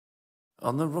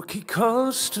on the rocky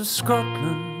coast of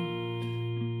Scotland,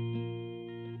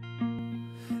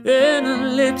 in a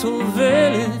little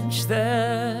village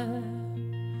there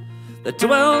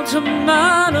dwelt a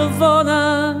man of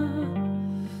honour,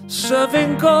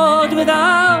 serving God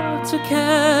without a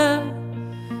care.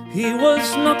 He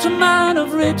was not a man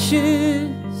of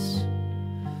riches,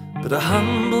 but a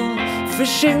humble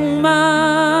fishing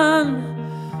man,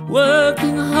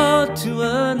 working hard to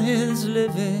earn his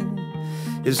living.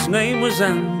 His name was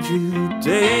Andrew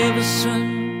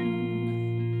Davison.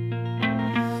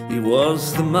 He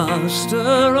was the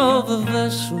master of a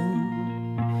vessel,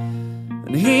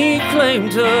 and he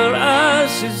claimed her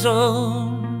as his own.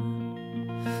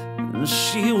 And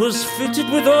she was fitted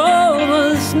with all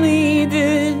was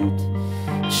needed.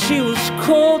 She was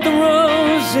called the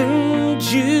Rose in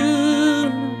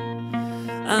June,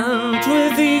 and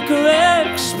with eager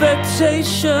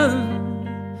expectation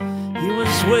he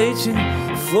was waiting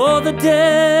for the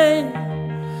day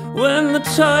when the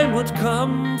time would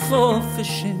come for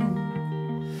fishing,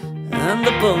 and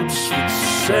the boats would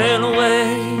sail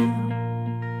away.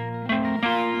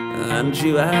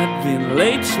 Andrew had been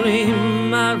lately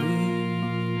married,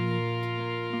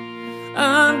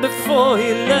 and before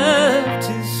he left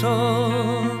his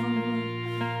home,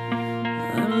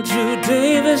 Andrew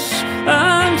Davis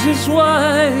and his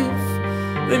wife,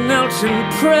 they knelt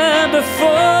in prayer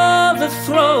before the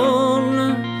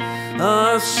throne,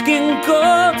 asking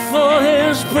God for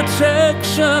his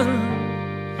protection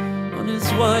on his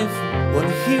wife when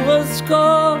he was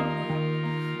gone,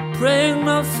 praying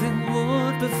nothing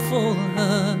would befall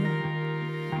her,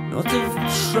 not of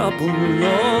trouble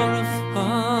nor of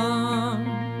harm.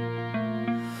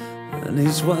 And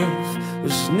his wife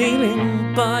was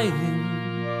kneeling by him,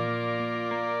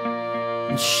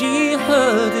 and she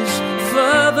heard his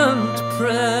fervent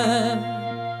prayer,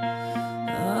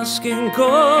 asking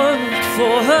God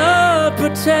for her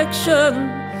protection,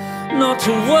 not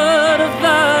a word of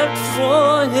that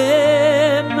for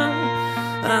him.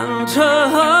 And her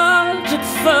heart it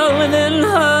fell within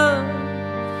her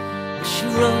as she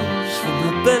rose from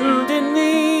her bending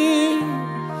knee,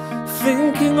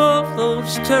 thinking of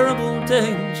those terrible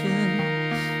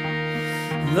dangers,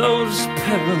 those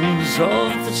perils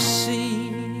of the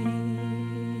sea.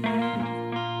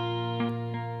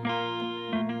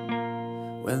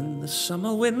 When the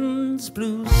summer winds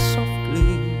blew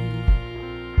softly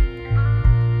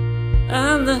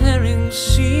and the herring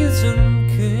season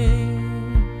came,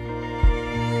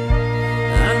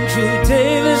 Andrew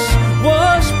Davis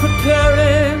was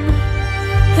preparing.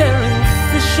 Herring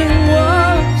fishing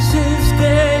was his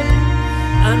day.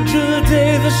 Andrew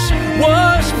Davis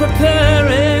was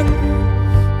preparing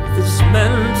with his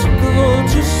men to go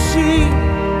to sea,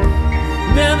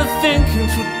 never thinking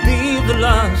 'twould be the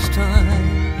last time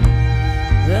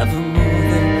evermore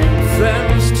their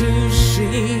friends to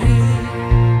see.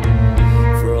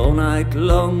 For all night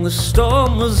long the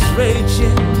storm was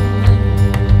raging,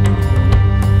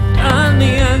 and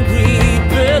the angry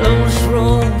billows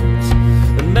rolled,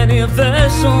 and many a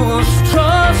vessel was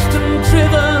tossed and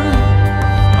driven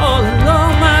all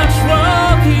along that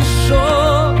rocky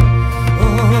shore.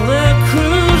 All their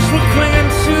crews were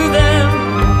clinging to them,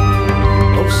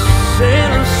 oh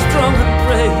sailors strong and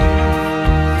brave,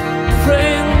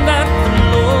 praying that the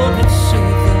Lord would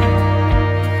save them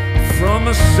from a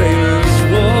sailor's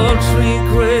watery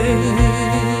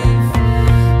grave.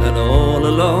 And all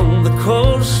along the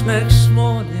coast next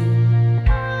morning,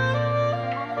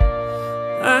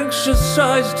 anxious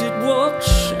eyes did watch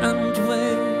and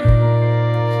wait.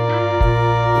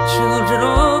 The children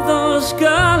of those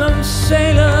gallant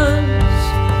sailors,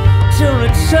 till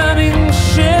returning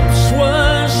ships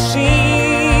were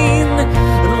seen,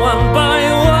 and one by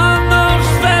one those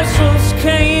vessels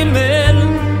came in,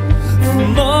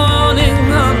 from morning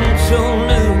until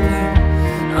noon,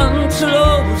 until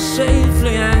all was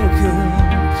safely anchored.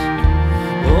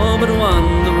 Oh, but one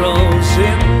the rose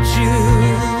in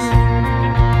June,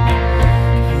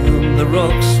 and the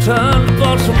rocks turned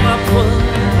bottom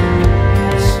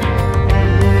upwards,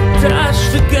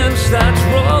 dashed against that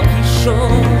rocky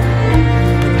shore,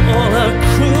 and all her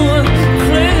crew were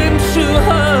clinging to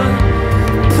her,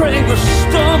 praying the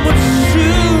storm would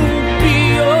soon be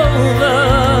over.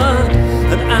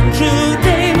 And Andrew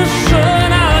Davis, son,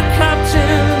 our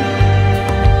captain,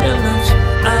 in that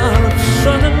hour of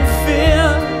sudden fear,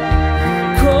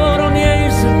 called on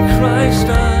Jesus Christ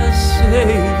our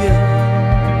Saviour,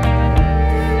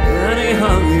 and he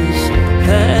hung his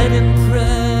head in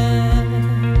prayer,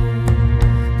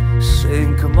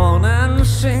 saying, come on and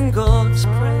sing God's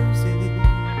praises.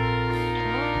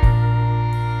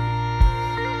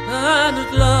 And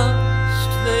at last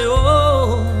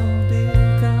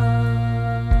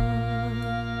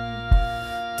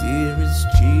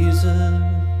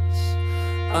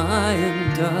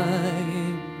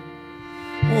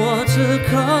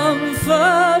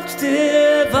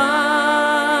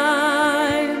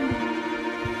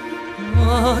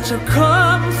a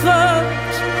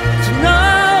comfort to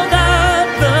know that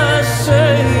the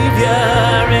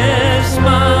Savior is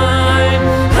mine.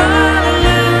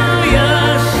 Hallelujah,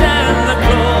 send the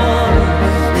glory.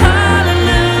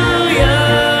 Hallelujah,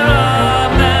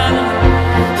 amen.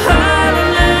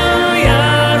 Hallelujah,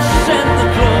 send the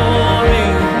glory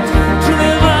to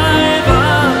revive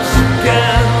us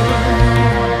again.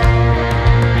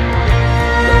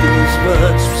 But these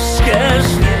words were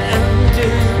scarcely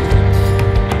ended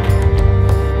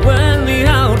when the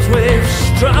outwave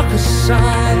struck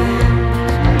aside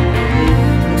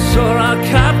and tore our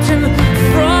captain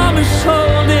from his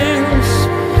holdings,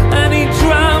 and he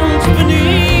drowned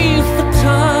beneath the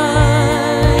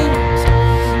tide.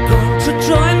 Gone to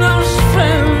join those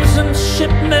friends and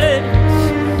shipmates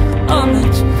on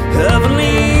that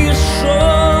heavenly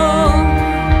shore,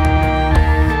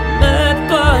 met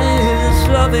by his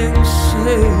loving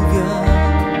Savior,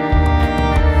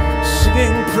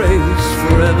 singing praise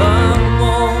forevermore.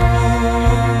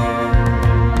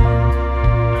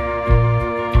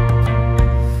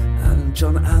 And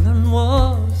John Allen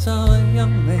was our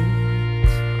young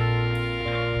mate,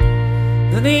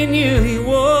 and he knew he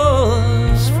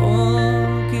was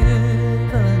forgiven.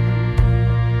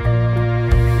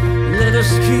 Let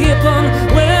us keep on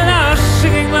with our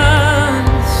singing,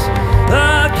 lads.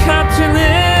 Our captain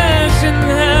is in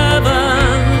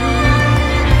heaven,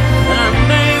 and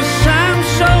they sang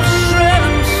so shrill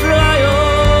and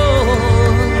triumphant,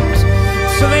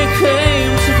 so they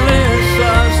came to this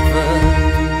last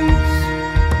verse.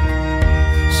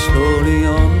 Slowly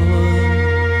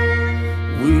onward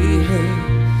we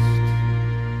haste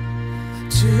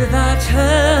to that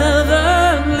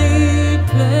heavenly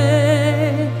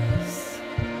place,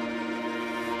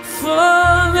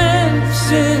 for this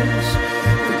is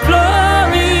the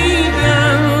glory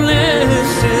and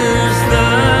this is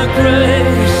the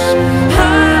grace.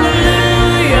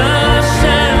 Hallelujah,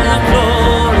 send the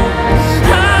glory.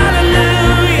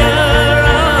 Hallelujah,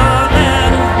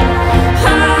 amen.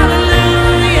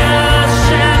 Hallelujah,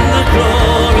 send the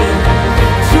glory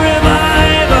to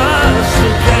revive us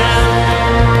again.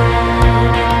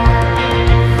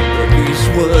 But these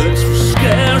words were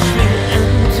scarcely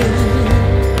ended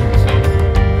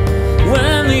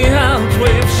when the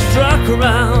outwave struck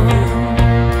around,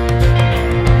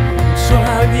 so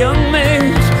our young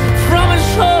mate from his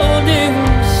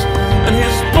holdings, and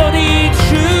his body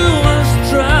too was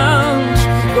drowned.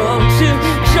 Gone to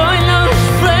join those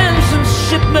friends and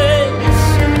shipmates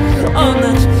on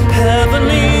that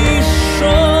heavenly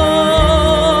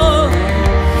shore,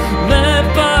 met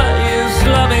by his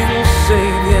loving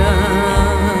Savior,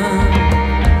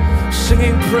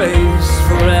 singing praise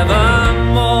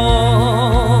forevermore.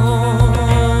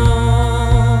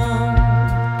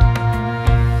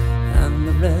 And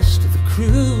the rest of the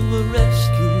crew were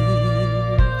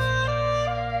rescued,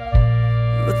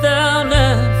 but they'll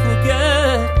never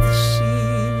forget the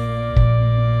scene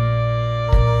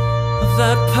of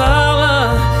that power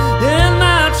in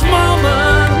that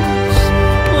moment,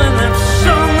 when that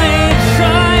song they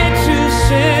tried to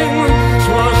sing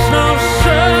 'twas no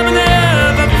sermon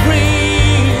ever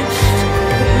preached,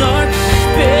 no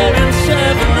experience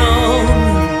ever known,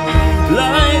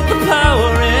 like the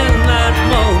power in that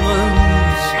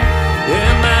moment,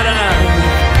 in that hour,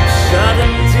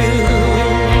 sudden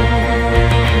doom.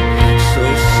 So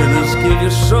sinners, give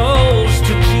your souls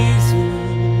to Jesus.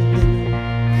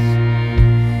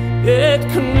 It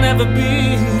can never be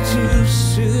too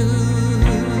soon.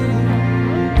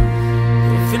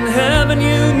 If in heaven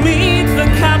you meet the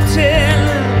captain,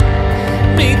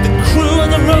 meet the